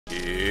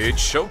It's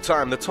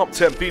showtime, the top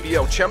 10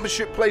 BBL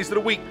Championship plays of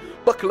the week.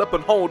 Buckle up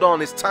and hold on,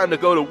 it's time to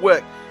go to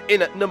work.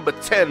 In at number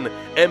 10,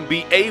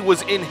 NBA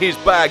was in his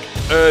bag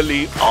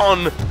early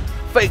on.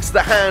 Fakes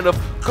the hand of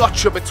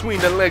gotcha between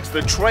the legs,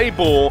 the tray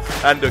ball,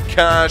 and the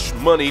cash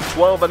money.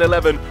 12 and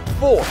 11,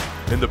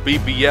 fourth in the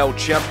BBL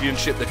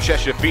Championship, the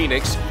Cheshire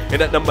Phoenix.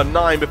 In at number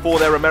 9, before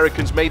their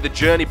Americans made the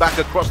journey back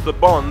across the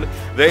pond,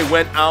 they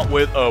went out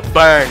with a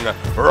bang.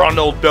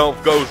 Ronald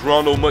Delph goes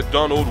Ronald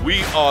McDonald.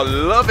 We are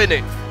loving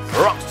it.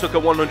 Rocks took a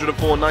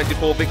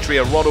 104-94 victory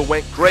and Ronald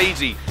went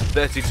crazy,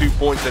 32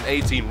 points and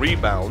 18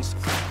 rebounds.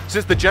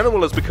 Since the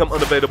general has become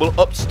unavailable,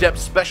 up steps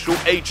Special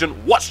Agent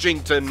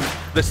Washington,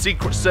 the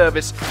Secret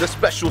Service, the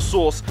special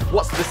sauce.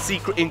 What's the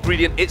secret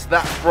ingredient? It's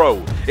that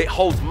throw. It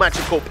holds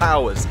magical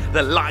powers.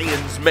 The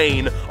lion's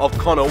mane of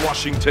Connor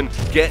Washington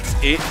gets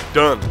it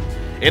done.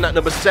 In at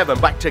number 7,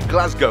 back to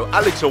Glasgow,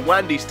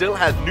 Ouandie still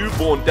has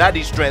newborn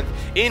daddy strength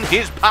in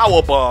his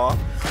power bar,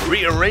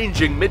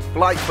 rearranging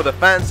mid-flight for the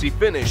fancy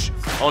finish,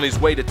 on his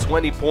way to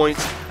 20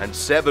 points and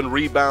 7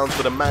 rebounds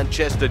for the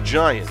Manchester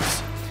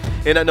Giants.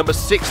 In at number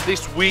 6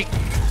 this week,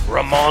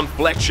 Rahmon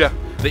Fletcher.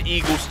 The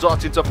Eagles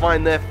starting to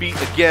find their feet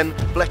again.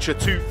 Fletcher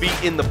 2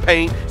 feet in the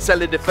paint,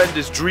 selling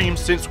defenders'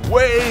 dreams since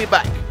way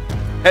back.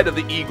 Head of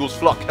the Eagles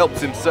flock helps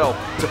himself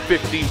to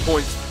 15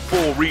 points,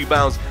 4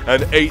 rebounds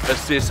and 8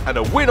 assists, and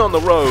a win on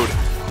the road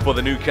for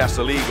the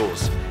Newcastle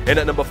Eagles. In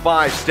at number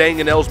 5, staying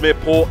in Ellesmere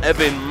Port,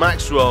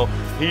 Maxwell.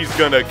 He's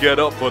gonna get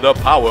up for the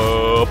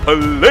power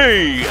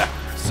play.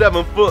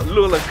 7-foot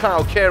Lul and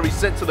Kyle Carey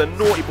sent to the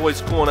naughty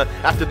boys corner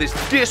after this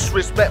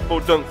disrespectful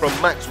dunk from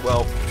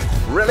Maxwell.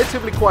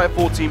 Relatively quiet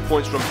 14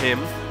 points from him,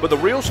 but the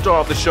real star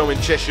of the show in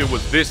Cheshire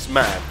was this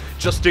man.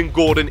 Justin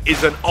Gordon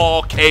is an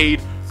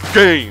arcade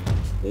game.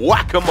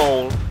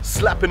 Whack-a-mole,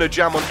 slapping a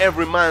jam on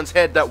every man's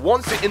head that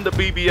wants it in the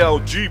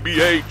BBL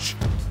GBH.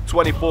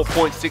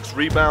 24.6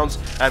 rebounds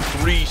and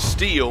 3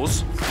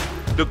 steals.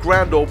 The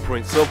Grand Old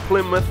Prince of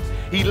Plymouth,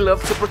 he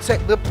loved to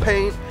protect the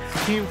paint.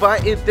 He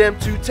invited them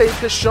to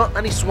take a shot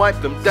and he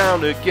swiped them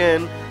down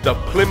again. The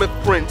Plymouth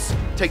Prince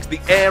takes the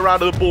air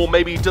out of the ball.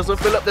 Maybe he doesn't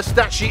fill up the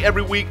stat sheet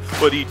every week,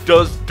 but he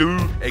does do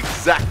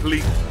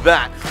exactly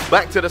that.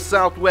 Back to the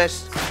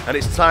southwest, and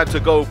it's time to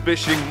go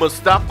fishing.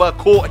 Mustapha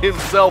caught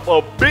himself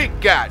a big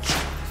catch.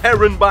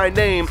 Heron by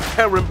name,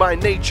 Heron by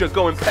nature,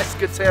 going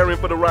pescatarian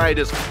for the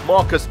Riders.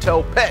 Marcus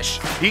Telpesh,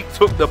 he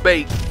took the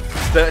bait.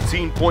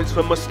 13 points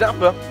for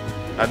Mustapha.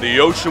 And the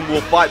Ocean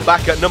will fight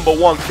back at number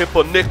 1.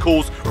 Kipper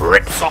Nichols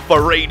rips off a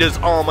Raider's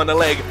arm and a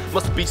leg.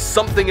 Must be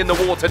something in the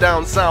water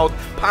down south.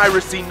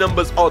 Piracy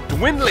numbers are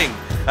dwindling.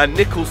 And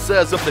Nichols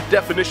serves up the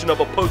definition of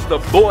a poster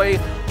boy.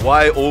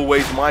 Why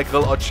always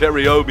Michael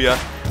Ocheriobia?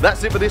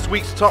 That's it for this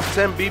week's top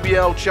 10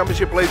 BBL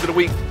Championship plays of the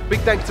week. Big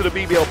thanks to the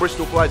BBL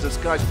Bristol Flyers and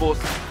Sky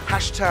Sports.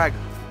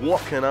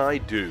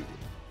 #WhatCanIdo?